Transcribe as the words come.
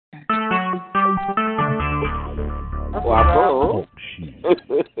Wow.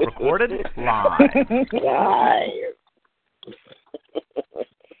 Recorded live.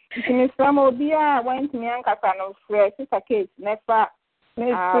 Mr. Mobia went to me and Casano Fresh, it's a case, never. I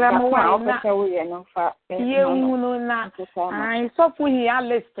saw for here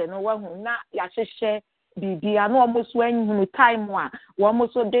listen, one not Yashe, BB, and almost when you time one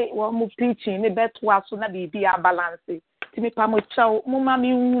almost a day, one more preaching, the bet was so not be a balance. To me, Pamucho,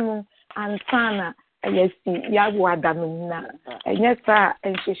 Mumma, and Sana, yes, Yaguadamina, and yes, sir,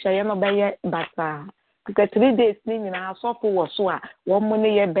 and she shall obey but. Because 3 days in our software was so one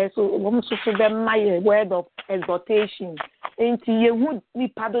money best one so them my word of exhortation. Ain't you would be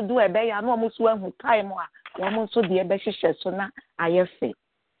paddle do a bay and almost one who time one so the best so now I say.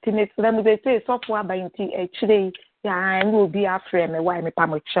 Tinny them they say software by actually yeah will be a friend why me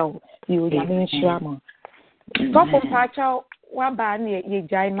pamucho you mean sure. Software pacho one ban ye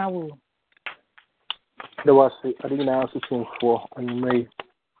jaima will. There was I didn't ask for and May.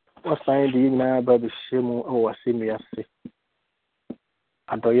 What's fine, do you know about the shame or see me? I say,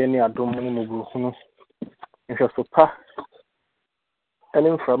 I don't any adom mugu. If you're so pa, and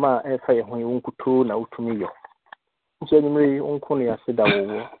in from my FA when you won't go now to me. Generally, uncle, I said,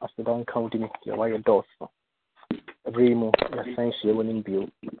 I said, I'm counting your wire doors. Every month, the same she winning bill.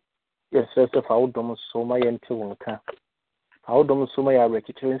 Yes, as if I would almost so my enter one car. I would almost so my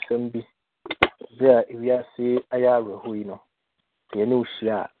recruiting some be there if you see a yard who you know. The new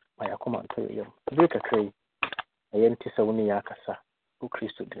share. I come and tell you, break a tree. I enter Sony Yakasa, who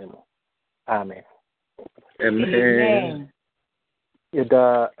Christo demo. Amen. Amen.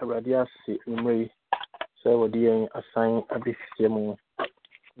 Yada Radiasi Umri, so dear assign a bit simu.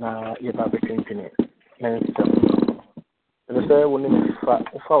 Now you're about to infinite. And the say, when you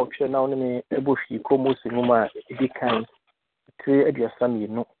found now, me a bushy, como simuma, it kind. Three at your son, you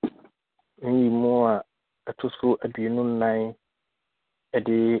know. Any more a two school at the noon 9.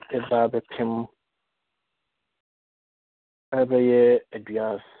 Eddie Eva Kim Abbey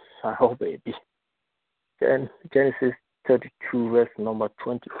Edias Saho baby. Then Genesis 32, verse number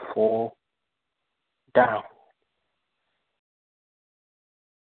 24 down.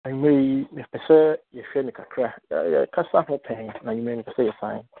 I may say you feel like a crack, a cassa for pain, and you may say a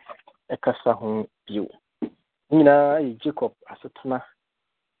sign, a cassa home view. Nina, Jacob, as a tuna,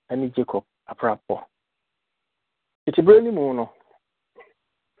 and Jacob, a proper. It's a brand new mono.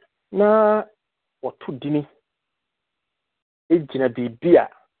 Na watu dini ejina bibia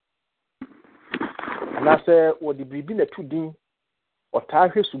anase wodi bibi na tudin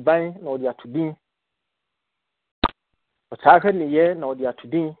otahwe suban na odi atudin otahwe ne ye na odi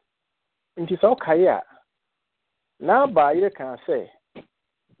atudin nti so kae a na ba yire kan se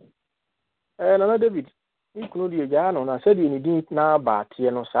na David nkunu di eja no na se di ni din na ba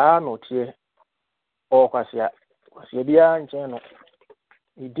tie no saa no tie o kwasia bia nche no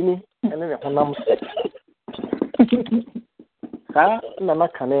idini ene ne honam se ka na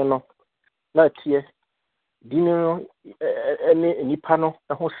makane no na tie dini no ene nipa no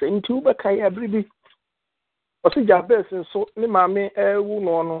ho se nti u bekai abribi o se Jabez nso ne maame ewu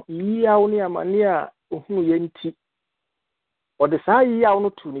no yi awo ne amane a ohunu ye nti o de saa yi awo no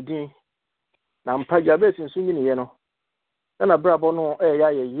tu ne din na mpa Jabez nso nyine ye no na brabo no ya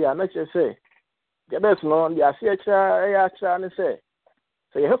ye a na che se Jabez no di ase ya kira ne se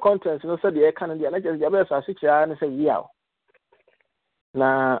so you have contents no said the can and just Jabez as and say yeah.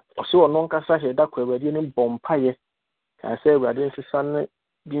 Na also no kasa he da kwa wedi ni bompaye can say wedi san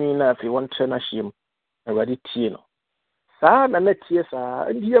bi na fi won trena shim na wedi tie no saa na na tie saa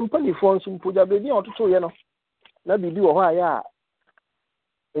ndi mpanifo nso mpuja be ni ototo ye no na bibi wo ho aya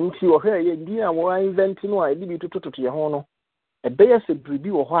nti wo hwe ye ndi a wo invent no a bi tototo ye ho no ebe ye se bibi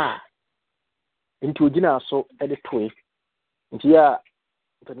wo ho a nti ogina so e de toy nti ya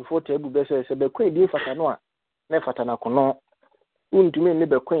 24 tebu bese se bekwen di fata no a na fata na kono untumi ne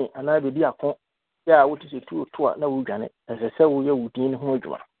bekwen ana be di akon ya wuti se tu to a na wudwane ese wo ye wudin ho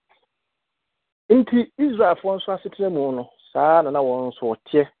adwuma nti Israel fo nso asetre mu no saa na won so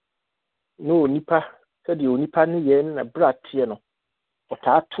tie no nipa se de onipa ne ye na bratie no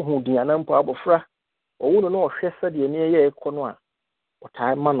ota to ho din anampo abofra owo no na ohwe se de ne ye ekono a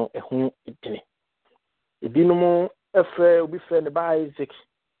ota ma no ehu edine ebinom efre obi fre ne ba Isaac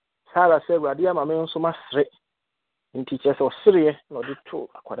Sara se Awurade ama me nso masre nti che se osere na odi to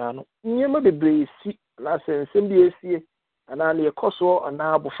akwada no nyema bebre si na sensem bi esie ana na yekoso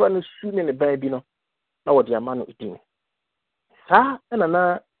ana abofra no su ne ba bi no na wodi ama no edin saa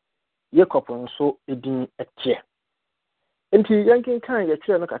na Jacob nso edin etie nti yankin kan ye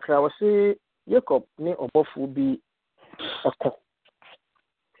kire no kakra wo se Jacob ne obofo bi akọ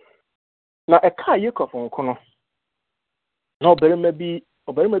na eka Jacob nkono na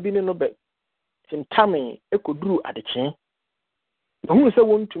obarima bi ne no be tintame ekoduru adeche hu se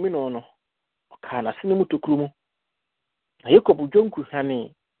wontumi no ka na sene mutokuru mu na Jacob dwonku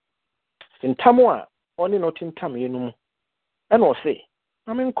hane tintamo a oni no tintame no mu ena o se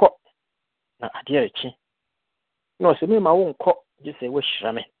amenkọ na ade echi na o se me ma wo nkọ je se wo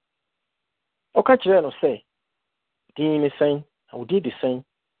hyira me o ka kire no se din ni sen na wo di sen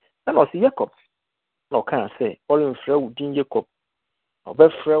na o se Jacob na o kan se all mfra wo din Jacob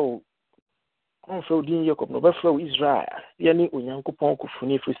obefra wo onfra din Jacob na obefra wo Israel ye ni onyankopɔn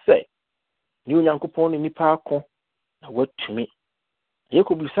kofuni firi se ni onyankopɔn ni nipa akọ na watumi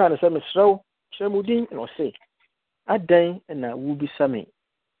Jacob bisa na se mesraw kyerɛ mu din na o se adan na wo bisa me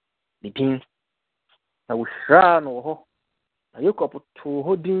ni din na wo hra no ho na Jacob to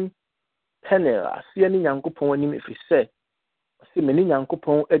ho din Penel asie ni nyankopɔn anim firi se o se me ni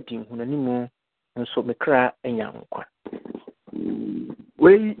nyankopɔn adi hunanimu nso mekra enyankwa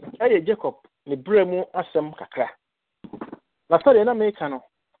wei aye Jacob ne bremu asem kakra na sare na meka no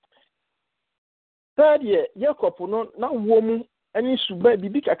sare Jacob no na wo mu ani suba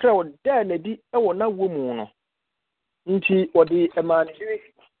bibi kakra wo da na di e wo na wo mu no nti odi emanhiri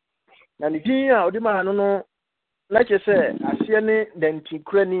na ne din a odi ma no na kyese asie ne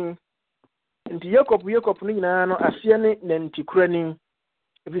dantikurani nti Jacob no nyina no asie ne nantikurani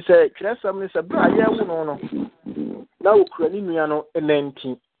ebi se kyerɛsɛm ne sɛ bra yɛ wo no na okurani nua no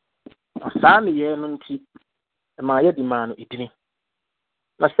nanti saa ne yɛ no nti ma yɛ di ma no idini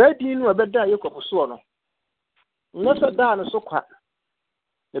na saa din no ɛbɛda Jacob so no na sɛ da no so kwa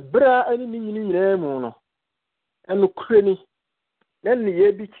ne bra ani ne nyina mu no ɛno kurani na ne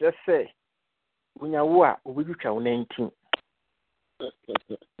yɛ bi kyerɛ sɛ onyawo a obedwitwa wo nanti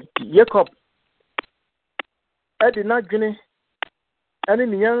Jacob ɛdi na dwene ɛne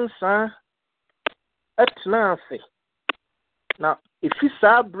ne nyansa ɛtena ase na efi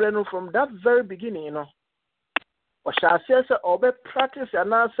saa bre no from that very beginning no o hyase sɛ obe practice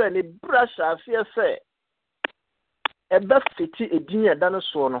anasa ne bra hyase sɛ ebe fiti edin ya dan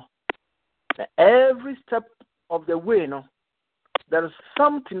so no every step of the way no there is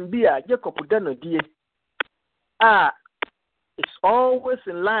something be a Jacob dano die it's always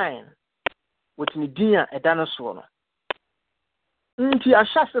in line with ne din ya dan so no nti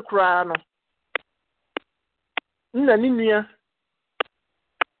ahyase kura no nna ni nua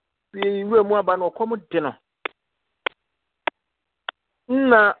bi wemu aba no komo de no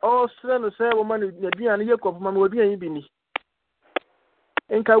nna o sre no se wo ma no aduane Jacob ma no aduane bi ni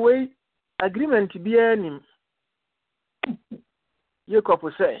enka wei agreement bi anim Jacob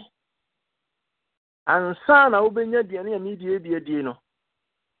say ansa na obenya aduane a me die no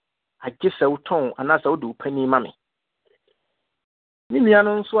agese wo ton anasa wo do pani ma me ni nua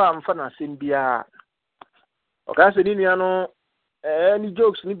no nso amfa na asem bia o ka se ni nua no ni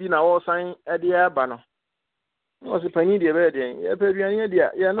jokes ni bi na wo san e de aba no o se pani de be de e pe aduane de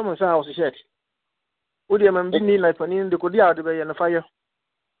ya no mo san house shirt o de mam bi ni na pani de ko de a de be ye na fa yo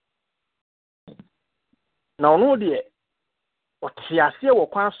na ono de o tiase wo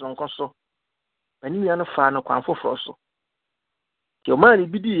kwan so nko so pani nua no fa no kwan foforo so ti o man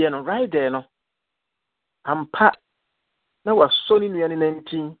bi di ye no right there no ampa na waso ni nua ni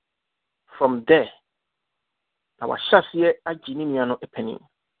 19 from there na wahyase agi ni nua no epani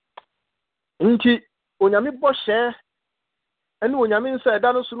nti onyame bɔhyɛ ene onyame nsa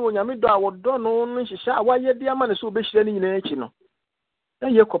ɛda no so no onyame dɔ a wɔdɔ no no hyehyɛ a wayɛ de ama ne so obehyira ni nyina akyi no na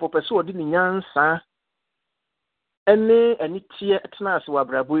yɛ kɔpɔpɛ so ɔde ni nyansa ene anitie tena ase wɔ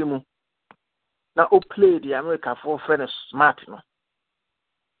abrabɔ mu na o play the America for friend smart no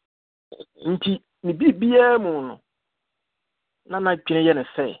nti ni bibia mu no na dwene ye ne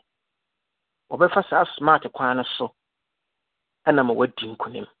sɛ obefa saa smart kwan no so ana ma wadi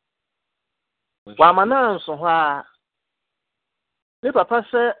nkonim wa mana nso ho a ne papa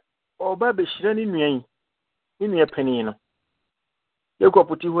sɛ oba behyira ni nuan ni nua pani no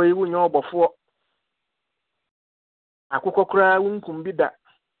yekɔpoti hɔ yi wonya ɔbɔfo akokɔ kra wunkum bi da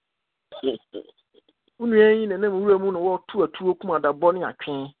nuan yi na nam wura mu no wɔto atuo kuma da bɔ ne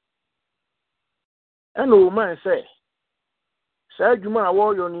atwen ɛna o man sɛ saa adwuma a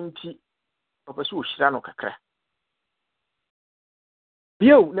wɔyɔ no nti papa sɛ ohyira no kakra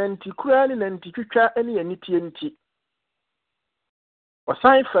bio na nti kura ne na nti twitwa ne ya nitie nti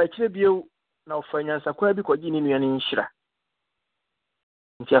ɔsan fa akyire bio na ɔfa nyansakwa bi kɔgye ne nua ne nhyira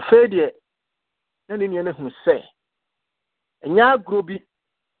nti afei deɛ na ne nua no hu sɛ ɛnya agro bi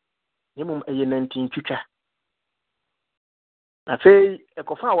ne mum ɛyɛ na nti twitwa afei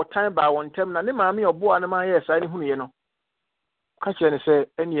ɛkɔfa a wɔtan ba wɔn ntam na ne maame ɔboa ne ma yɛ saa ne hu ye no catch and say,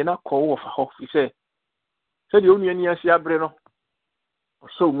 and you're not call of a hawk, he said the only near Siabreno or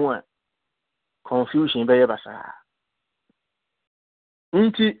so more confusion by Bassa.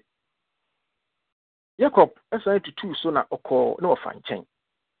 Inti Jacob, as I to 2 sooner or call no fine chain.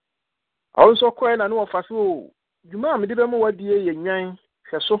 Also, quite a no of us, oh, you mamma did what dear yang,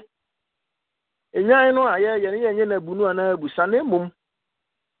 so. And I know I am a bunu and a busanemum.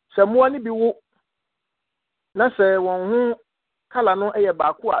 Someone be wo. Nasa one who Calano a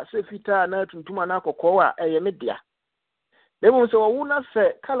bakwa, say fita and to Manako Koa a media. They won't say, oh, not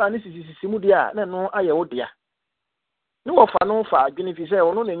say, Calanis is Simudia, no, I owe dear. No of a no far, if you say,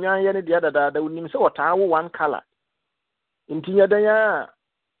 oh, no, any the other that would mean so a tower one color. In Tia Daya,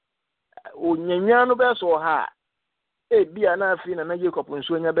 oh, Nyano Bess or ha. A be an afin and a Jacob and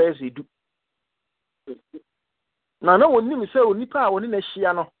swing a bears do. Na no one nim say onipa woni na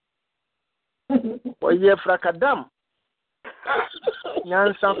hia no oye frakadam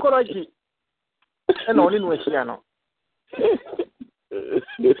nyansa koroji e na oni no hia no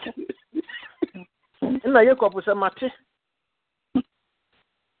na Jacob se mate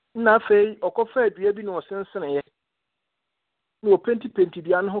na fei okofa adua bi na osensene ye na openti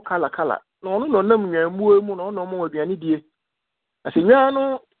bia no kala na ono no nam nwamu mu na ono mo aduane die asenwa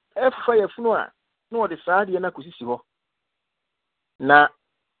no efa yefunu a no de saade na kusisi ho na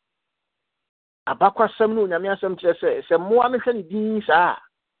abakwa sam no nyame asam kire se mo amehwe ne din saa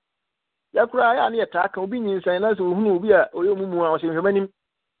yakura ya na yeta aka obi nyinsan na so hunu obi a oyomumu a osenhwemanim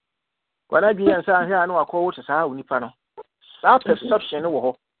kwana bi yansa ahia na wakọ wo saa onipa no saa perception wo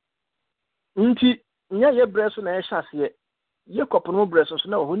ho nti nya ye breso na ye hyase ye kopono breso so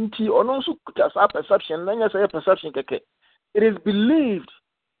na wo nti ono nso kuta saa perception na nya saa perception keke. It is believed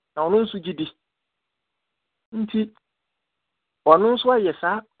na ono nso gidi nti ono nso aye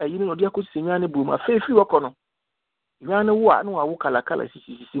saa ayi no de akosi nya ne bum afefi woko no nya ne wo a na wawo kala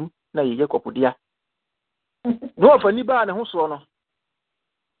sisisim na ye kopodia no afa ni ba ne ho so no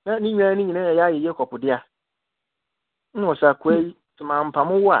na ni nya ni nyina ya ye kopodia no sa kwai tuma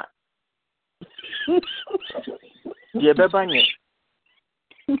mpamu wa die bebanye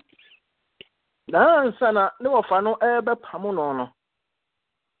na sana ne wofa no ebe pamu no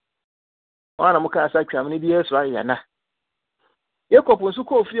wana muka asa twam ne bi eso aye na Jacob nso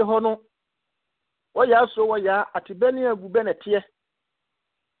ko ofie ho no wo ya so wo ya atibani agube na tie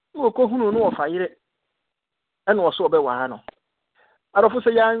wo ko hunu no wofa yire ene wo so be wa ha no arofo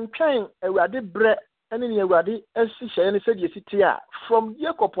se ya ntwen awurade bre ene ne awurade asi hye ne se die siti a from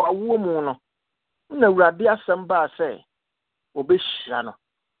Jacob awo mu no na awurade asem ba se obehira no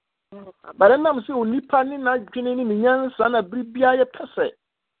bare nam se onipa ni na dwene ni nyansa na bribia ye pese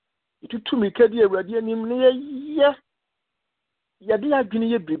itutu mikadi awurade anim ne ye yade adwene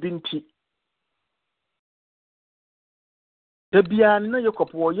ye bribi nti dabia na Jacob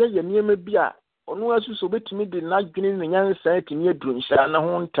wo ye niema bi a ono asuso betumi de na adwene ne nyansa atimi aduru nhyira na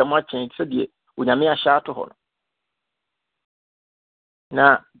ho ntem achen se de onyame ahya ato ho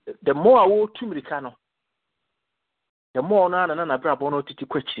na the more wo tumirika no the more na brabo no titi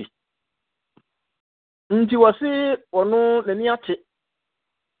kwachiri nti wose ono nani ate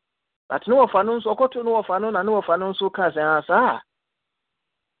but no ofa no nso okoto no ofa no na no ofa no nso ka saa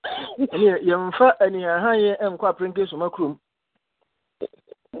eni yemfa ani ahaye enkwa prinke so makrum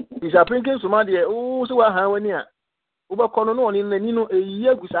isa prinke so ma de o so wa ha wani a wo ba kono no oni nani no eyi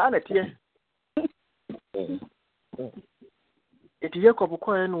agusa na tie eti Jacob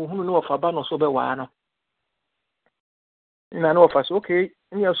ko no hunu no ofa ba no so be wa no na no ofa so okay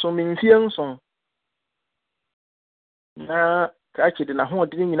ni aso minfie nson na ka chidi na ho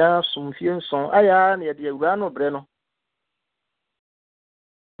de nyina somfie nson aya na ye de awura no bre no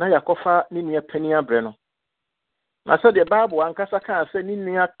na yakofa ni nua pani abre no na so de Bible ankasa ka se ni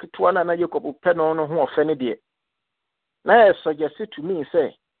nua ketwa na Jacob pe no no ho ofe ne de na ye suggest to me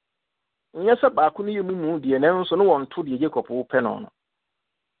say nyesa ba ku ni yemu de na nso no wonto de Jacob pe no no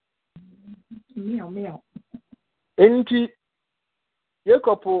Meow. enti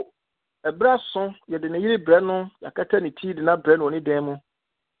Jacob ebraso ye de ne yiri bre no yakata ne ti de na bre no ni dan mu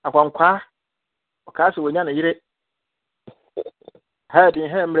akwankwa oka se wonya ne yire ha de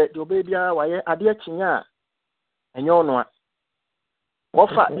hemre de obebia waye ade akinya enye ono a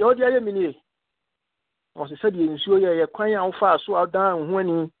wofa ye odi aye mini o se sadi nsuo ye kwan a wofa so adan ho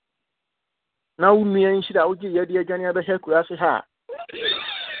ani na unua nhira ogi ye de agane abehye kurase ha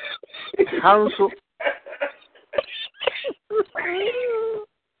hanso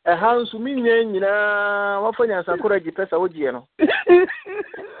hanso minye nyina wafanya sakura gipesa ogie no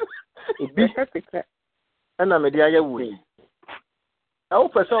ebi ana media ya wuri awu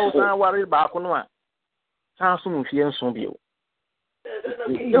pesa o san ware ba ko no a san so mfie nso bio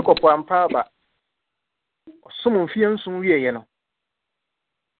Jacob ampa some fianson wie no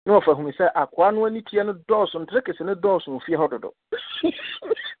no fa hu say akwa no ani tie no dɔɔso ntrekese no dɔɔso fie hododo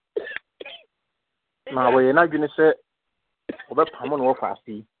na we na dwene sɛ obɛpam no wo fa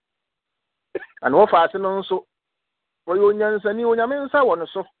ase ana wo fa ase no nso wo onyansani onyame nsa wɔ no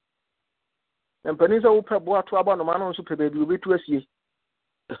so mpanin sɛ wo pɛ bo ato aba no ma no nso pɛ baabi obetu asie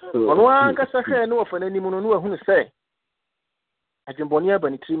ɔno ankasa hwɛ ne wo fa n'anim no no ahunu sɛ adwembɔne aba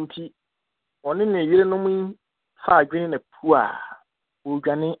ne tirim ti ɔne ne yere no mu fa adwene na pu a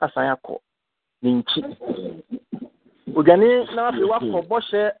odwane asan akɔ ne nchi odwane na afi wakɔ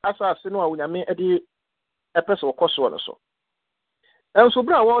bɔhyɛ asase no a onyame de ɛpɛsɛ wɔkɔ so no so ɛnso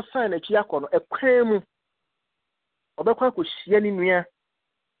bra wɔ sign akyi akɔ no ɛkwan mu ɔbɛkɔ akɔhyia ne nua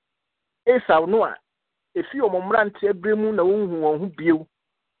Esau no a efi ɔmomrante abrɛ mu na wɔnhu wɔn ho bio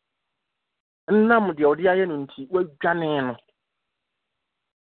nnam deɛ ɔde ayɛ no nti wadwane no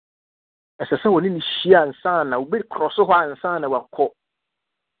ɛsɛ sɛ wɔne ne hyia ansa na obi krɔso hɔ ansa na wakɔ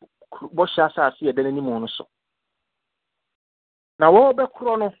bɔhyɛ asase yɛda n'anim no so na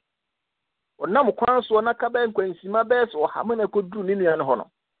wɔbɛkorɔ no ɔnam kwan so ɔnaka bɛɛ nkwansima bɛɛ sɛ ɔhama na kɔduru ne nua no hɔ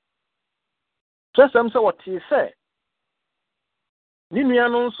no kyerɛsɛm sɛ wɔtee sɛ ne nua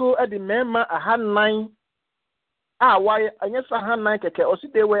no nso de mmarima 400 a wɔayɛ anyɛ sɛ 400 kɛkɛ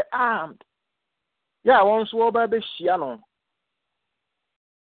ɔsi they were armed yɛ a wɔn nso wɔba bɛhyia no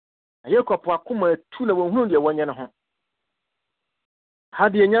Jacob akoma atu na wɔhunu deɛ wɔnyɛ no ho ha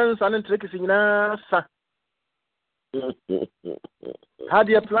deɛ nyansa ne nterekesi nyinaa sa ha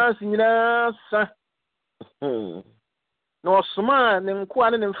deɛ plans nyinaa sa na ɔsoma ne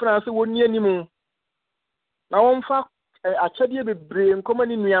nkoa ne ne mfra sɛ wɔnni anim na wɔmfa akyɛdeɛ bebree nkɔma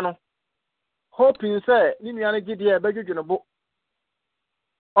ne nua no hoping sɛ ne nua no gye deɛ ɛbɛdwodwo no bo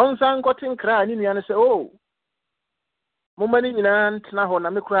ɔnsa nkɔte nkra a ne nua no sɛ o momma ne nyinaa ntena hɔ na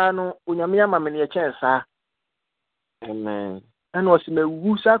me koraa no onyame ama me ne ɛkyɛn saa amen ɛna ɔsi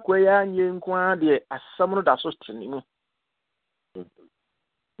mawu saa kwa yɛ anyɛ nko a deɛ asɛm no da so tene mu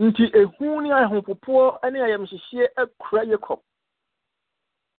nti ehu ne ahopopoɔ ne ayamhyehye akura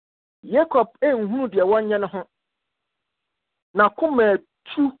Jacob enhunu deɛ wɔnyɛ no ho na koma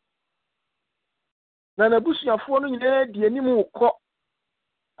atu na n'abusuafoɔ no nyinaa di anim wokɔ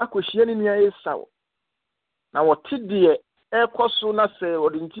akɔhyia ne nua Esau na wɔte deɛ ɛkɔ so na sɛ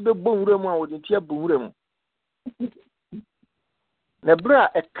wɔde nti bɛbɔ nwura mu a wɔde nti abɔ nwura mu na bere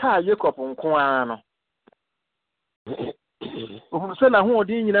a ɛkaa Jacob nko ara no ohunu sɛ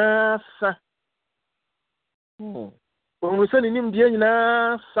n'ahoɔden nyinaa sa ohunu sɛ ne nimdeɛ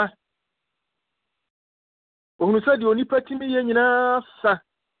nyinaa sa ohunu sɛ deɛ onipa timi yɛ nyinaa sa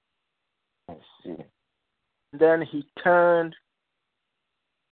then he turned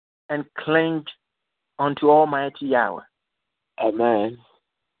and clinged unto Almighty Yahweh. Amen.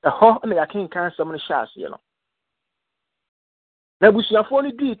 Ɛhɔ na yɛakenkan asɛm no hyɛ aseɛ no na abusuafoɔ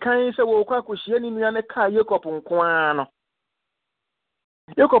no dii kan sɛ wɔkɔ akɔhyia ne nua no kaa Jacob nko ara no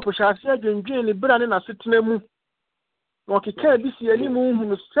Jacob hyɛ aseɛ adwendwen ne bra ne n'asetena mu na ɔkeka bi si anim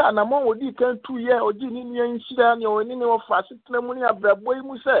hunu sɛ anamɔ wɔdii kan tuyɛ ɔgye ne nua nhyira ne ɔne ne wɔfa asetena mu ne abrabɔ yi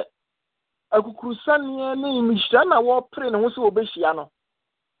mu sɛ akukurusaneɛ ne mmihyira na wɔpere ne ho sɛ wɔbɛhyia no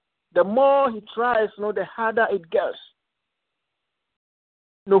the more he tries, no, the harder it gets.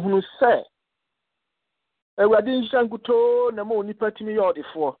 No, who say, I didn't shankuto, no more nipa to me or the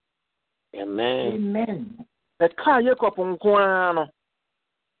four. Amen. Amen. The car Jacob on Guano.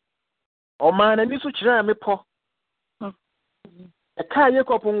 Oh man, and this which I me po. The car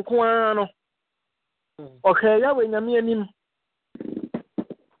Jacob on Guano. Okay, ya when you mean him.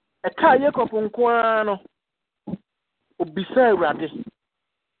 A car Jacob on Guano. Obisa radi.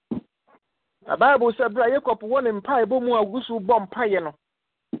 The Bible said, "Bra Jacob won in pie, bomu agusu bomb pie no."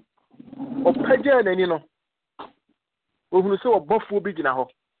 O peje na ni no. O hunu se o bofu bi gina ho.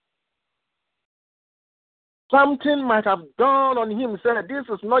 Something might have dawned on him, said, "This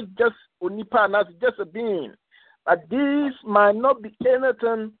is not just onipa, not just a being, but this might not be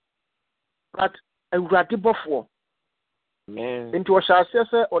anything but a radibofo." Amen. Into o shall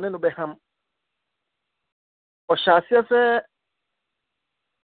say on no beham. O shall say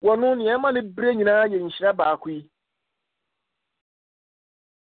wonu ne ema ne bre nyina ye nhyira baako yi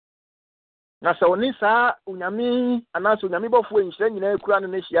na sɛ oni saa onyame anaso onyame bɔfo nhyira nyina ekura no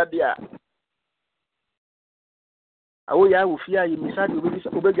na hyia de a awo ya wo fia ye misa de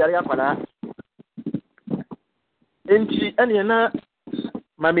obedware akwara enti ene na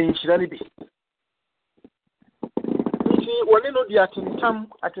ma me nhyira ne bi nti woni no di atentam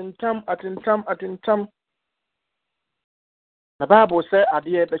na Bible say ade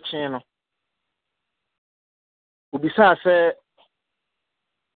e be kyen no obisa sɛ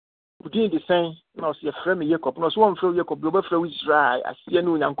udin the same na so ye frɛ me Jacob no so won frɛ Jacob oba frɛ Israel asie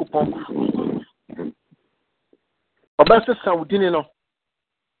no Nyankopɔn oba se sa udin no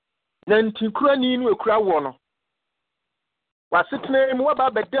na ntinkura ni no ekura wo no wasetena mu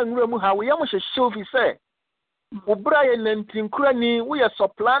waba beda nwura mu ha wo yam hyehyew fi sɛ obra ye ntinkura ni we are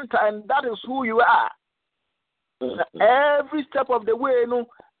supplanter and that is who you are. Every step of the way no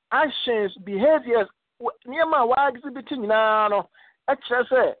actions behaviors niema wa exhibit nyina no e kire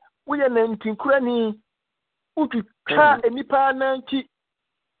sɛ we are ntinkura ni ututwa enipa nanti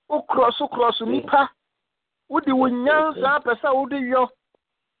o cross nipa wodi wonyansa pesa wodi yo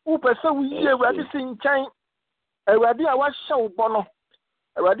wo pesa wo yie Awurade sinkyɛn Awurade a wahyɛ wo bɔ no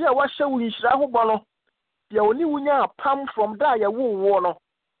Awurade a wahyɛ wo nhyira ho bɔ no ya oni wunya apam from da ya wo no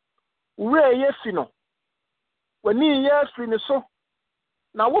wure ye fi no wani ye fi ne so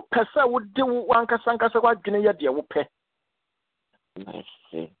na wo pesa wo de wo wankasa kwadwene ye de wo pɛ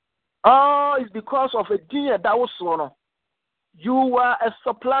it's because of a dear that was no you were a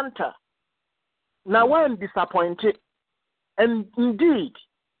supplanter now when disappointed and indeed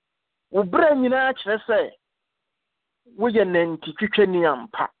wo bra nyina kyerɛ sɛ wo ye nanti twetwe ni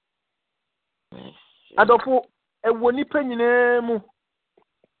ampa adofo ewo nipa nyina mu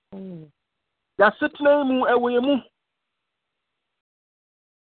ya setna mu ewo ye mu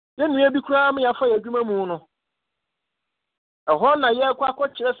ye nua bi kura me yafa adwuma mu no ɛhɔ na ye kwa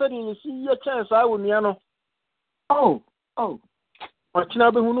akɔkyerɛ sɛ ni si ye kyɛn saa wo nua no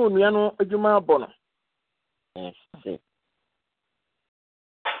ɔkyena behu no nua no adwuma abɔ no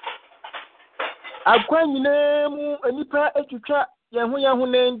akwa nyina mu anipa atwitwa ye ho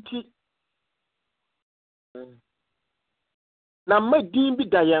nanti na madin bi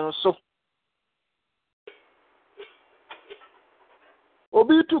da yen so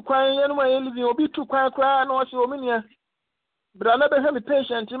obi tu kwan yen ma living obi tu kwan kra na o se omenia bra na be he me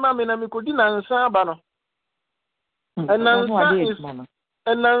patient ma me na me kodi na nsa aba no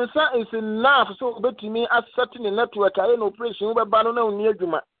enansa is enough so obetimi asset ne network aye no operation we ba no na oni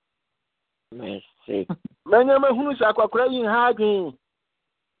adwuma merci manya ma hunu sa akwakora yin ha adwen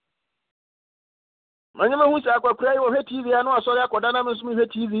manyama hu sa akwakora yi wo hwe TV ano asori akoda na mesum hwe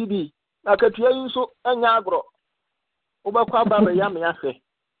TV bi akatua yi nso anya agro wobakwa aba ba ya me ahwe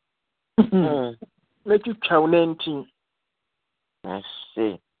na twitwa na ntin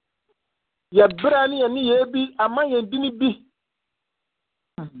asi ya bra ni ani ye bi amaye dini bi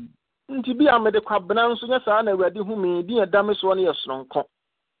nti bi amede kwabena nso nya saa na Awurade hu me di adame so no ye soronko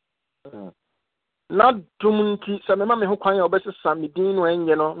na dum nti sa me ma me ho kwan ya obesesa me din no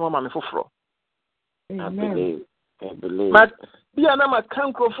enye no na ma me foforo I believe. But be an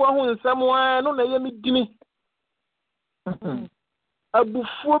amakanko for who in someone no na me dini.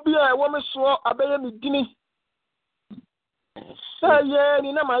 Abuphobia, a woman saw a bay me dini. Say, yeah,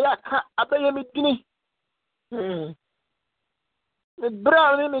 in a mayaka, a bay me dini. The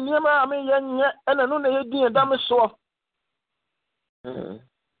brown in the Yama, I mean, and I know they did a damn saw.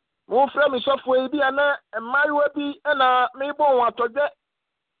 More from me software be and my webby and a maybe want to get.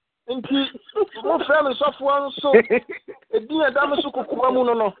 Nti mo frɛ me sɔfo nso edin adam so kokoma mu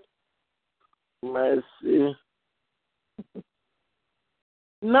no merci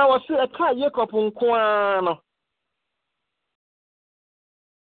na wose aka Jacob nko a no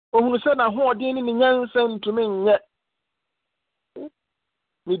ohunu sɛ na hoɔden ne nyansa ntumi nyɛ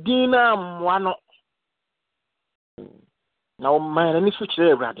ne din na mmoa no na o man ni so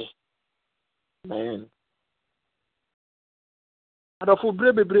kyerɛ Awurade man adofo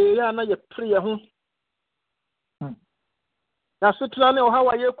bebre ya na ye pre ye ho na setla ne oha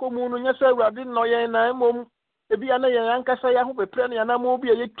wa ye komu no nya sa Awurade no ye na emom ebi ya na ye ankasa ya ho bepre ne ya na mo bi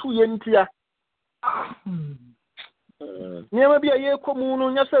ye tu ye ntia niema bi ye komu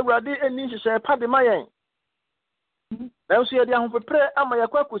no nya sa Awurade eni hyehyɛ pa de ma yen na nso ye de ho bepre ama ya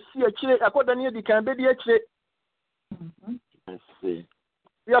kwa kosi akire akoda ne di kan be di akire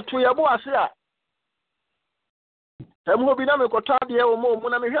ya tu ya bo ase a emu obi na me kota de e wo mo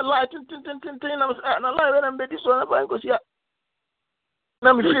na me hwe light tin na light na mbedi so na ban ko sia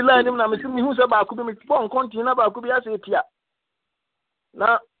na me feel line na me sim hu se ba ko bi me pon kontin na ba ko bi ase tia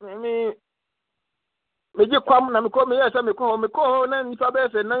na me je kwam na me ko me yesa me ko na nipa be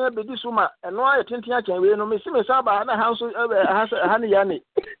se na bedi so ma eno aye tintin a chen we no me sim sa ba na ha so ha ne ya ne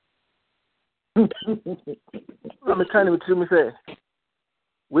na me kan me trim se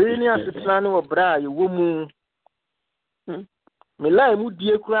we ni asitna ne wo bra ye wo mu me lai mu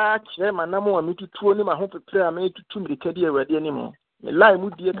die kura kyerɛ manam wa metutuo ne ma ho pepre a me tutu mirika die Awurade anim me lai mu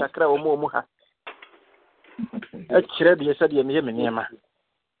die kakra wo mo ha kyerɛ bi sɛ de me ye me niema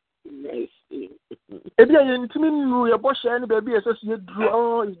ebi a yɛntumi nnu yɛbɔ hyɛ no baabi ɛsɛ sɛ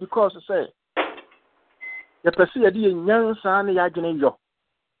yɛduru is because sɛ yɛpɛ sɛ yɛde yɛ nyansa ne yɛadwene yɔ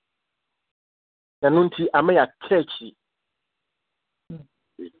ɛno nti ama yɛaka akyi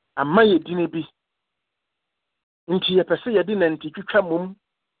ama yɛdine bi nti yɛpɛ sɛ yɛde nanti twitwa mmom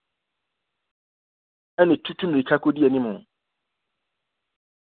ɛne tutu mmirika kɔdi anim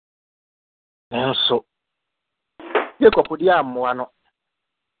nanso yɛkɔpo deɛ ammoa no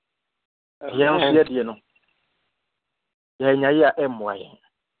yɛn nso yɛdeɛ no yɛnyaye a ɛmmoa yɛn.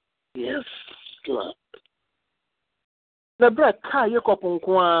 Yes, Lord. Na bra ka yɛkɔpo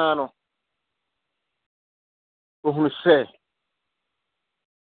nko ara no ohunu sɛ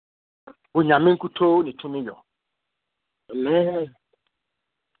onyame nkutoo ne tumi yɔ. Amen.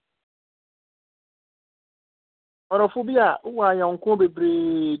 Ɔrɔfo bi a wowɔ ayɔnko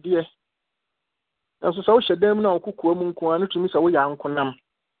bebree deɛ nanso sɛ wohyɛ dan mu na wokɔkoa mu nko ara no tumi sɛ woyɛ ankonam.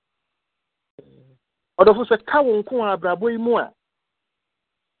 Ɔdɔfo sɛ ka wo nko a abrabɔ yi mu a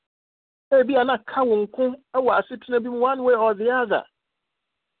ebi a na ka wo nko ɛwɔ asetena bi mu one way or the other.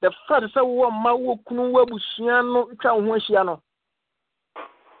 The fact sɛ wowɔ mma wo kunu wo abusua no twa wo ho ahyia no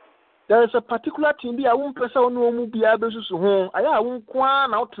there is a particular thing bi a wompɛ sɛ wo ne wɔ mu biara bɛsusu ho ayɛ a wo nko a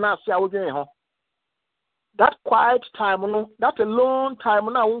na wotena ase a wodwene ho. That quiet time no, that alone time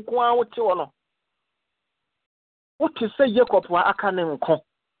na wo nko a wote wɔ no wote sɛ Jacob a aka ne nko.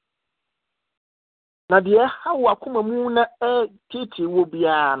 Na deɛ hawo akoma mu na tete wo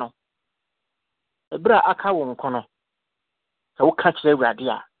biara no ebra aka wo nko no sɛ wo ka kyerɛ Awurade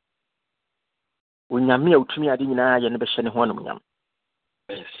a onyame a utumi ade nyinaa yɛ ne bɛhyɛ ne ho anomnyam.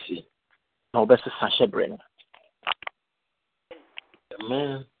 Merci. Na wobɛsesa hyɛ brɛ no.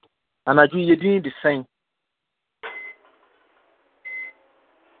 Amen. Anadwo yɛdin de sɛn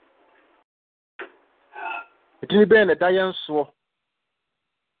ɛdini bɛn na da yɛn soɔ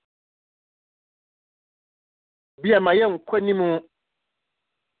bi a ma yɛn nkɔ nimu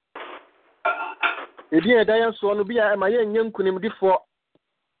ɛdin da yɛn soɔ no bi a ma yɛn nyɛ nkunimdifoɔ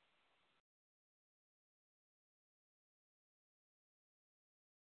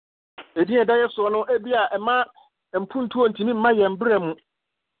ɛdin da yɛn soɔ no ebi a ɛma mpuntuo ntimi mma yɛn brɛ mu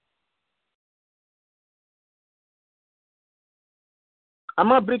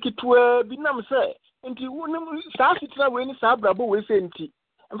ama brekitua bi nam sɛ nti wonim saa sitra we ni saa brabo we sɛ nti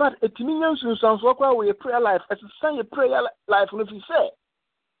in fact etimi nya nsunsanso kwa we prayer life ɛsesan ye prayer life no fi sɛ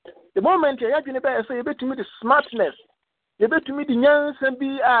the moment ya dwene bɛ sɛ yebetumi the smartness yebetumi the nyansa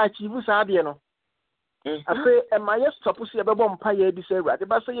bi a achieve saa de no afi ɛma yɛ stop so yɛbɛbɔ mpa yɛ bi sɛ Awurade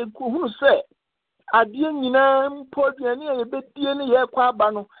ba sɛ yɛ hunu sɛ adeɛ nyinaa mpo aduane a yɛbɛdie ne yɛ kwa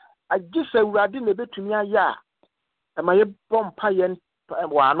aba no agye sɛ Awurade na ebetumi ayɛ a ɛma yɛbɔ mpa yɛ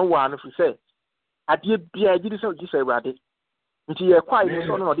waano fi sɛ adeɛ bia gidi sɛ ogye sɛ Awurade nti yɛ kwa yi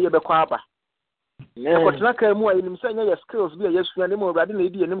so no na ɔde yɛbɛkɔ aba akɔtena ka mu a yɛnim sɛ nyɛ yɛ skills bi a yɛsua ne mu Awurade na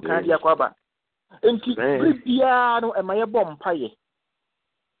ɛdi yɛnim kan de akɔ aba nti bere biara no ɛma yɛbɔ mpa yɛ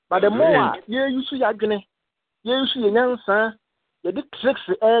but the more a yɛyusu yɛadwene yɛyusu yɛ nyansa yɛde tricks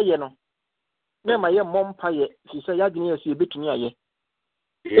ɛyɛ no na ɛma yɛmmɔ mpa yɛ fi sɛ yɛadwene yɛ sɛ yɛbɛtumi ayɛ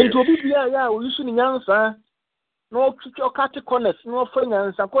nti obi biara yɛ a oyusu ne nyansa na ɔtwitwa ɔkate corners na ɔfa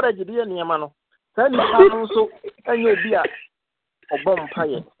nyansa kɔrɛgye de yɛ nneɛma no saa nipa no nso ɛnyɛ obi a ɔbɔ mpa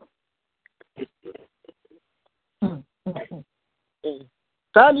yɛ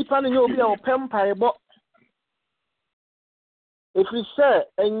saa nipa no nyɛ obi a ɔpɛ mpaebɔ ɛfiri sɛ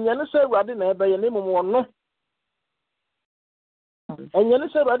ɛnyɛ ne sɛ Awurade na ɛbɛyɛ ne mmom ɔno ɛnyɛ ne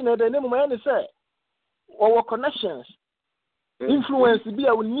sɛ Awurade na ɛbɛyɛ ne mmom ɛyɛ ne sɛ wɔwɔ connections influence bi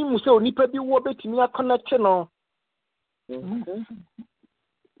a onim sɛ onipa bi wɔ bɛtumi akɔnɛkte no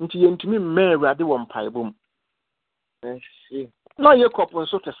nti yɛntumi mmɛ Awurade wɔ mpaebɔ mu na yɛ kɔpo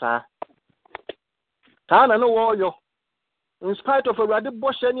nso te saa na no wɔyɔ in spite of Awurade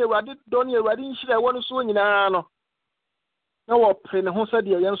bɔhyɛ ne Awurade dɔ ne Awurade nhyira ɛwɔ no so nyinaa no na wɔpere ne ho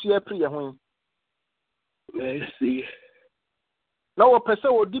sɛdeɛ yɛn nso yɛpere yɛn ho na wɔpɛ sɛ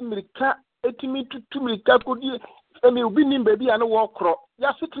wɔde mmirika etumi tutu mmirika kɔdi ɛmi obi nim baabi a no wɔkorɔ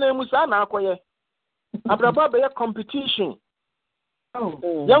yɛasetena mu saa na akɔyɛ abraba bɛyɛ competition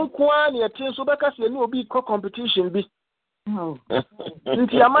yɛn nko ara ne yɛte nso bɛka sɛ ne obi kɔ competition bi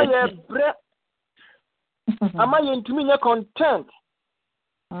nti ama yɛ brɛ ama yɛ ntumi nyɛ content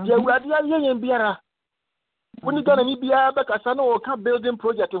deɛ Awurade ayɛ yɛn biara woni Ghana ni biara bɛkasa na wɔka building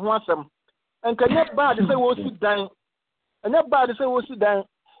project ho asɛm ɛnka nyɛ bad sɛ wɔsi dan ɛnyɛ bad sɛ wɔsi dan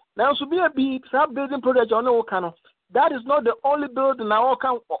nanso bi saa building project ɔne wɔka no that is not the only building na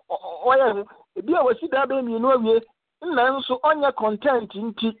wɔka ɔyɛ ebi a wɔsi dan bɛyɛ mmienu awie nanso ɔnyɛ content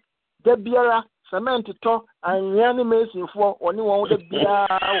nti da biara cement to anwea ne mason for oni won de bia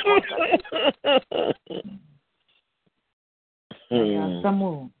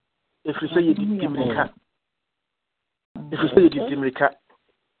if you say you did America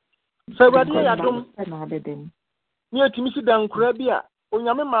so brother ya dom ni atimi si dan kura bia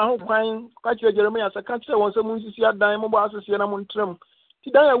onyame ma ho kwan ka kire Jeremia sa ka kire won se mun sisi adan mo bo asese na mun tram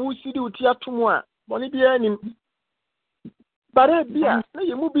ti dan ya wusi di uti atom a boni bia nim bare bia na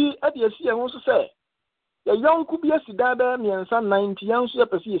ye mu bi ade asi ye ho so se ye yonku bi asi dan ba miensa 90 yan so ye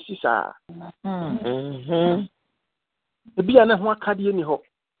pese ye sisa bia na ho akade ni ho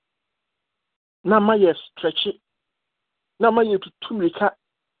na ma ye stretch na ma ye tutumrika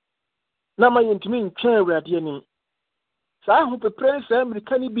na ma ye ntimi ntwa awrade anim sa hu pepre sa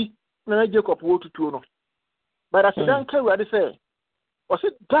America ni bi na Jacob wo tutuo no but as dan ka awrade say was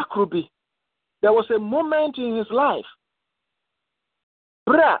it dark ruby there was a moment in his life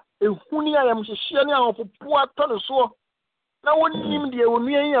bra ehuni ayam hihie ne ahopopo ato no so na wonim de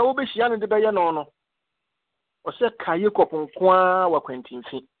wonuan a wo behia no de beye no no was it ka Jacob nko a wa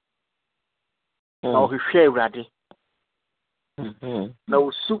kwantinfi na o hwehwe awrade na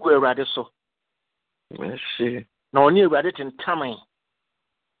o sugu awrade so merci na oni awrade tentamai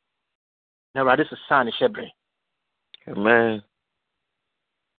na awrade se san shebre amen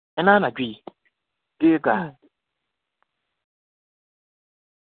ena na dwi gilgal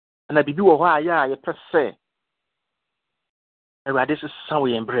na bibi wo ho aya ye pese awrade se san wo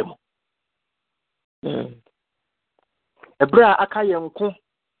yembrem ebra aka yenko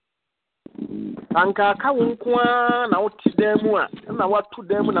anka aka wonko a na woti demu a na watu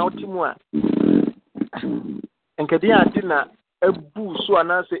demu na woti mu a enkedi ade na ebu so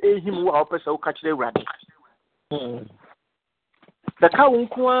anase ehim wo a opese wo ka kire awrade da ka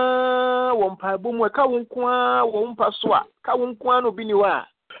wonko a wo mpa bomu ka wonko a wo mpa so a ka wonko a no bi ni wa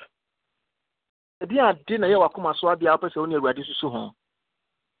edi ade na ye wakoma so abia opese wo ni awrade susu ho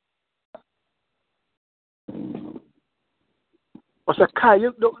osa ka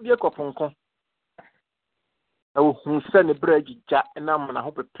ye koponko hu se ne bra gija na mana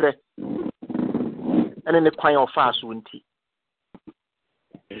ho pepre ene ne kwan ofa so nti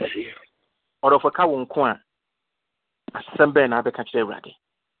orofo ka wonko a asembe na abeka kire awrade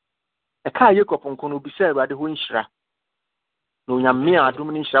e ka ye koponko no bi se awrade ho nhira no nyame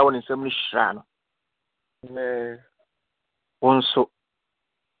adom ni nhira won nsem ni hira no onso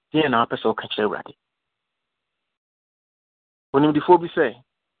ye na apesa o ka kire awrade onim di fo bi say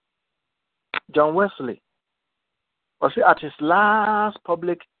John Wesley was at his last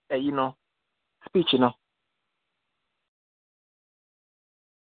public speech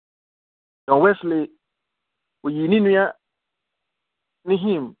John Wesley we yinua ni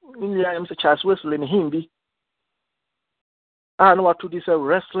him nua am say Charles Wesley ni him bi no what to this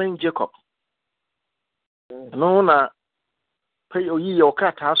wrestling Jacob no na pay oyi your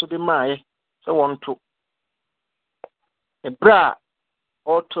cat so be mai so want to ebra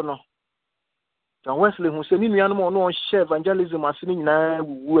auto no John Wesley who say ni nuanom ono on share evangelism asini nyina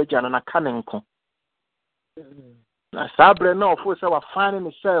wuwu agya na ka ne nko na sabre na ofo say wa find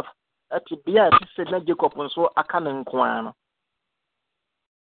himself at bia say na Jacob nso aka ne nko ano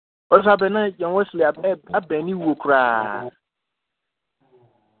o sabe na John Wesley abani wu kra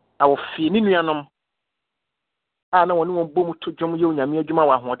awo fi ni nuanom na woni won bom to dwom ye onyame adwuma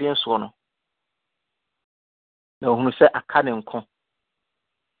wa hoden so no na ohunu say aka ne nko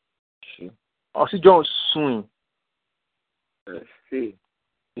Osi John soon. See.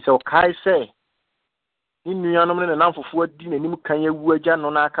 It's okay say. In nuanom ne namfofo adi nanim kan yawu agya no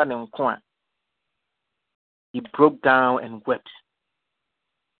na aka ne nko a. He broke down and wept.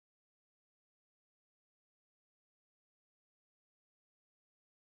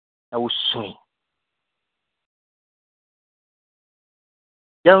 I was soon.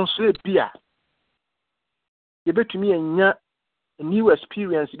 Yan so bia. Ye betumi anya a new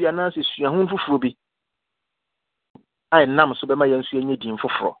experience bi ananse suahun foforo bi ai nam so be ma yansu anya din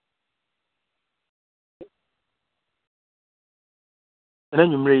foforo na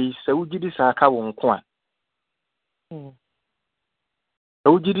nyumre yi se wugidi sa aka wo nko a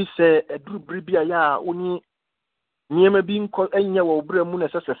wugidi se eduru biri bi aya oni niema bi nko anya wo bra mu na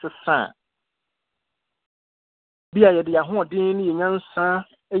sesesa bi aye de ahoden ni nyansa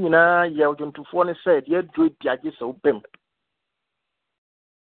enyina ye odwontufo ne se de aduro diage se obem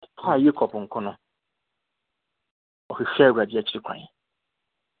ha ye koponko no o hwehwe awrade akiri kwan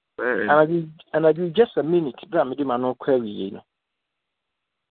and I just a minute bra me de ma no kwa wiye no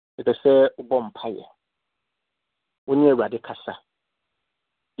it say ubom paye woni awrade kasa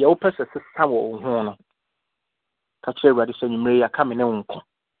ye wo pese sesa wo ho no ka kire awrade se nyumre ya ka me ne wonko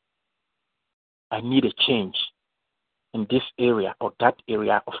I need a change in this area or that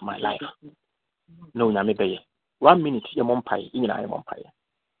area of my life. No, nyame beye. 1 minute, ye mompai, ina ye mompai.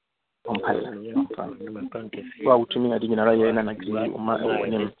 Wow, to me, I didn't know and agree on my own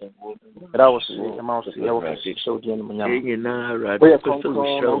name. But I was a mouse, I was so dear. We are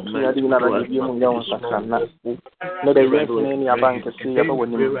comfortable. I didn't know you young Sakana. No, they rent in any bank to see about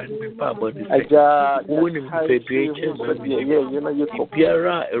when you I just wouldn't pay you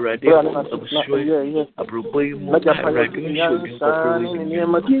Piera, a radical of Australia, a broboy,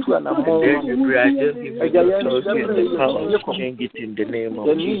 change it in the name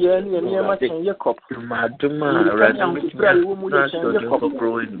of Jesus. Jacob, Maduma,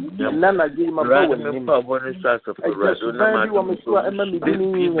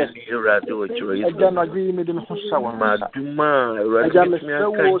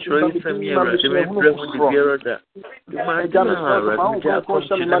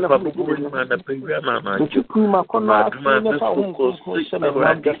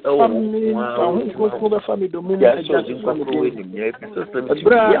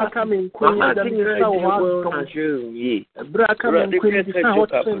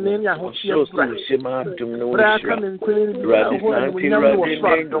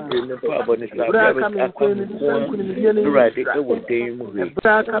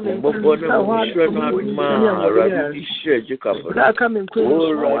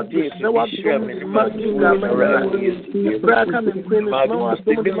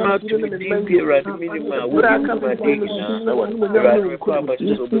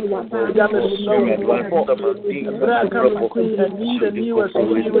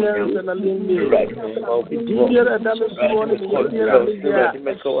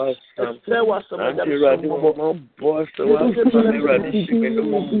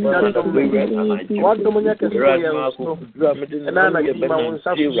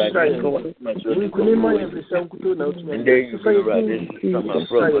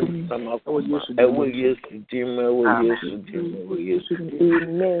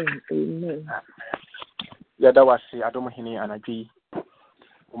 Yada was Adam Hini and Agi,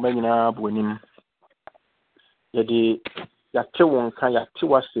 Umena Bunim. Yadi Yatewon Kaya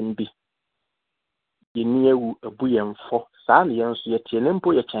Tiwasim be. Ye near a buoyant for Salians yet ye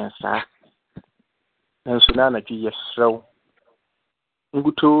nimpo ye can sa. And Sunana G. Yes, so.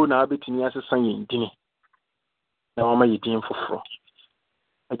 Nguto na betini as a saying dinner. Now am I eating for fro.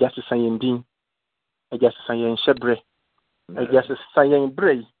 I just a saying din. I just saying shebre. I just a saying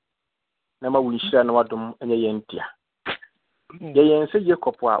bray. Nama we share no adom enya yentia. Ye yen se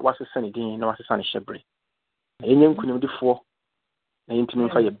Jacob was a sunny din na was a sunny shebre. Enye nkunim difo na yentimi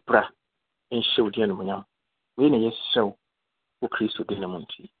fa ye bra en show de no munyam. We na ye show wo Kristo de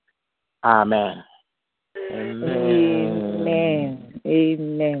namunti. Amen. Amen. Amen.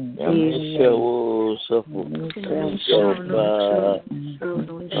 Amen.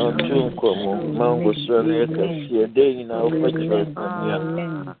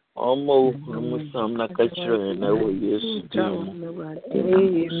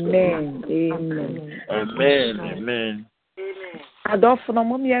 Adolfo no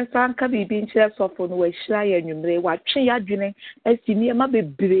mum yen sanka bibi nkyere sofo no wa hira ya nwumre wa twe ya dwene asini ma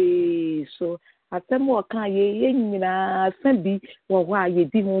bebre so asem wo kan ye nyina sabi wo ho a ye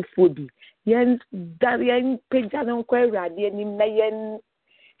di ho fobi yen darien peja no kwa awrade ani na yen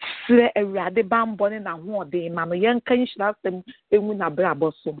sire awrade bambo ne na ho ode ma no yen kan hira asem enwu na bra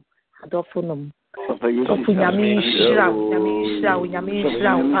boso Adolfo no Ofu nyame shira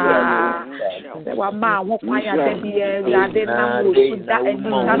wa ma ho kwa ya de bi rade na wo su da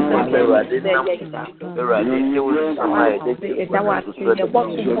eni ka se de ye da wa ti ye bo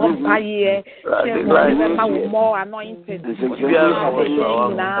su bo pa ye se ma wo more anointed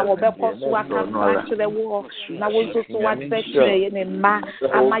na wo be ko su aka ka chire wo na wo so wa se chire ye ne ma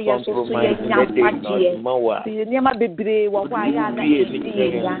ama ye so ye nya pa die ti ne ma bebre wo wa ya na ye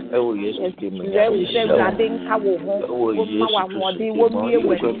ya Rading Kawo, Mawadi, won't be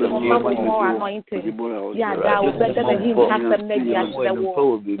away, more anointed. Yeah, that was better than him, Captain Maybe at the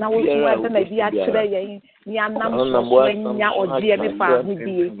wall. Now, we're maybe at today, Yanam, or dear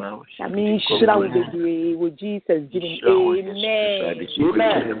family. I mean, should I be with Jesus giving Amen.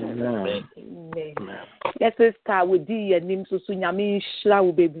 Yes, sister, with thee and him, so soon, Yami,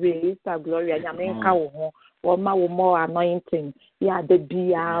 shall be brave, Gloria, Yamin Kawo. Or my more anointing. Yeah, the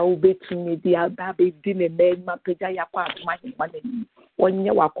dear, betting me, dear baby, dinner, bed, my pajaya part, my money. When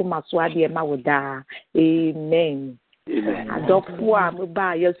you are come as well, dear Mawada. Amen. adɔfo a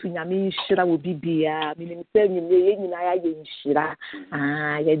moba yɛso nyame nhyira wɔ bibia menim sɛ nyimre yɛ nyinaa yɛ nhyira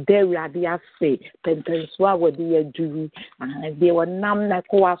yɛda awurade ase pɛmpɛnso a wɔde yɛduru deɛ wɔnam na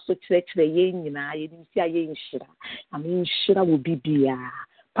kɔwa so kyerɛkyerɛ yɛn nyinaa yɛnim sɛ yɛ nhyira nyame nhyira wɔ bibia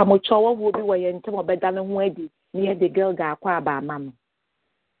pamokyɛ wɔwɔ bi wɔ yɛn ntam ɔbɛda ne ho adi ne yɛde gilgal akɔ aba ama no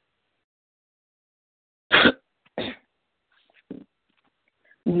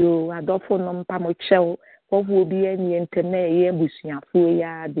yo adɔfo no mpamokyɛw wɔwɔ bi ani ntɛm ɛyɛ abusuafoɔ yi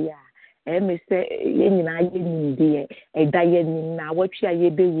adeɛ a ɛmɛ sɛ yɛn nyinaa yɛ nimdeɛ ɛda yɛ nim na wɔtwe a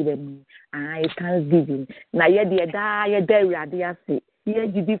yɛbɛwura mu thanksgiving na yɛdeɛ daa yɛda awurade ase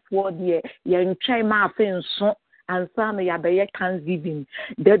yɛgyidifoɔ deɛ yɛntwɛn ma afe nso ansa na yɛabɛyɛ thanksgiving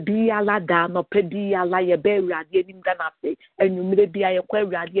da biara da nɔpɛ biara yɛbɛ awurade anim da n'ase anwummerɛ biara yɛkɔ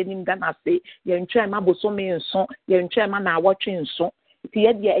awurade anim da n'ase yɛntwɛn ma bosome nso yɛntwɛn ma naawɔtwe nso nti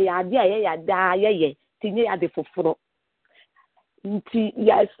yɛdeɛ ɛyɛ adeɛ a yɛyɛ daa yɛyɛ nti nyɛ ade foforɔ nti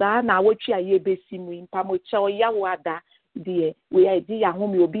yɛ saa na awɔtwe a yɛbɛsi mu yi mpamokyɛw yɛwo ada deɛ wɔyɛdi yɛ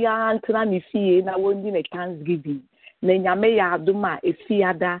ahome obiara ntena ne fie na wɔndi ne thanksgiving na nyame yɛ adom a ɛfi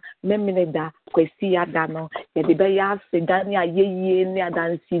ada memene da kwasi ada no yɛde bɛyɛ ase da ne ayɛyie ne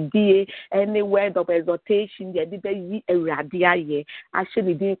adansedie ne word of exhortation yɛde bɛyi awurade ayɛ ahyɛ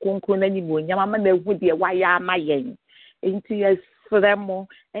ne din kronkron no anim onyam ama na ɛhu deɛ wayɛ ama yɛn nti yɛsrɛ mo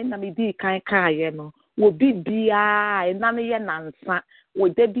ɛna medii kan kaeɛ no obi biara ɛna no yɛ nansa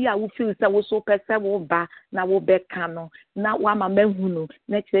wɔda bi a wofiri sɛ wo so pɛ sɛ woba na wobɛka no na wama mahu no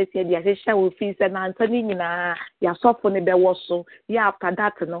na kyerɛ sɛ deɛ ahyehyɛ wo firi sɛ nansa no nyinaa yɛasɔfo no bɛwɔ so yɛ after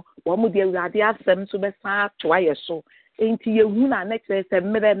that no wɔn mu de awurade asɛm nso bɛsan atoa yɛ so nti yɛhu na na kyerɛ sɛ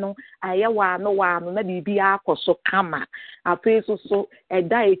mmerɛ no ayɛ waano na biribi akɔ so kama afei so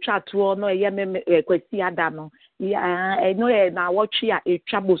ɛda ɛtwa toɔ no ɛyɛ kwasi ada no ɛno yɛ na awɔtwe a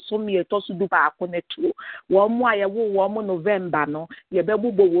ɛtwa bosomi ɛtɔ so du baako ne to wɔn mu a yɛwo wɔn mu November no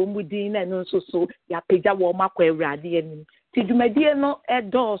yɛbɛbobɔ wɔn mu din na ɛno nso so yɛapagya wɔn akɔ awurade anim nti dwumadie no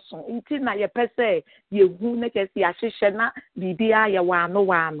ɛdɔɔso nti na yɛpɛ sɛ yɛhu na kyerɛ sɛ yɛahyehyɛ na biribiara yɛ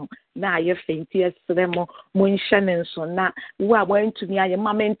waano na ayɛ fɛ nti yɛsrɛ mo monhyɛ ne nso na wo a wɔantumi ayɛ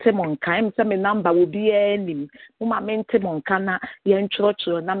ma mente mo nka ɛm sɛ me namba wɔ biara anim mo ma mente mo nka na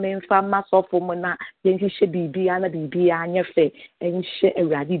yɛntwerɛtwerɛ na memfa ma sɔfo mu na yɛnhyehyɛ biribiara na biribiara anyɛ fɛ ɛnhyɛ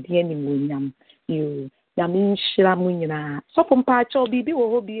awurade din animuonyam yo nyame nhyira mo nyinaa sɔfo mpaakyɛw biribi wɔ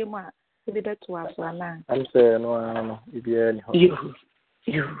hɔ bie mu a wode bɛto aso anaa ɛm sɛ no ara no biribiara ni hɔ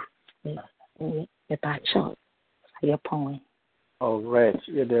mepaakyɛw ayɛ pɔn all right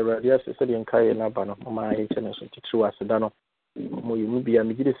yɛde awurade ase sɛdeɛ nka yɛ n'aba no ɔma yɛnkyɛ no so titiriw aseda no ɔmo yɛ mu bia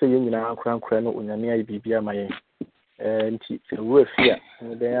megye de sɛ yɛn nyinaa nkorankora no onyame ayɛ biribi ama yɛn nti sɛ wura fi a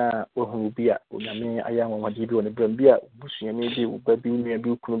ɛdɛn a wahunu bi a onyame ayɛ anwanwadeɛ bi wɔ ne brɛm bi a busuani bi wo ba bi wo nua bi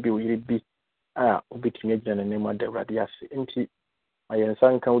wo kunu bi wo yere bi a wobɛtumi agyina n'anim ada awurade ase nti ma yɛn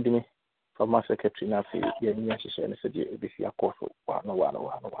nsa nka wo dini former secretary na afei yɛn ni ahyehyɛ no sɛdeɛ ɛbɛsi akɔ so wano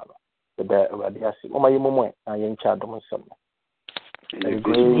yɛda awurade ase ɔma yɛ mmɔmɔ na yɛnkyɛ adom nsɛm no. The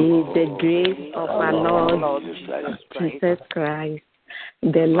grace of our Lord Jesus Christ,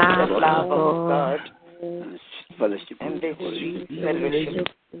 the love of God, and the sweet fellowship of the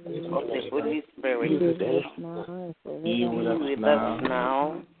Holy Spirit be with us now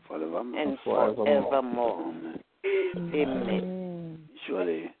and forevermore. Amen.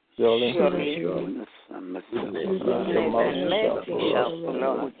 Surely and mercy shall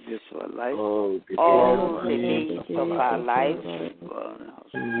follow us all the days of our lives,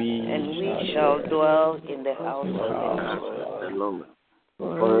 and we shall dwell in the house of the Lord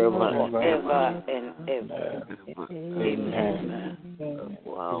forever and ever. Amen.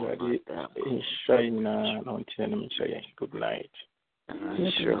 Wow. Good night.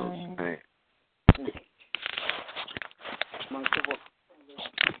 Sure.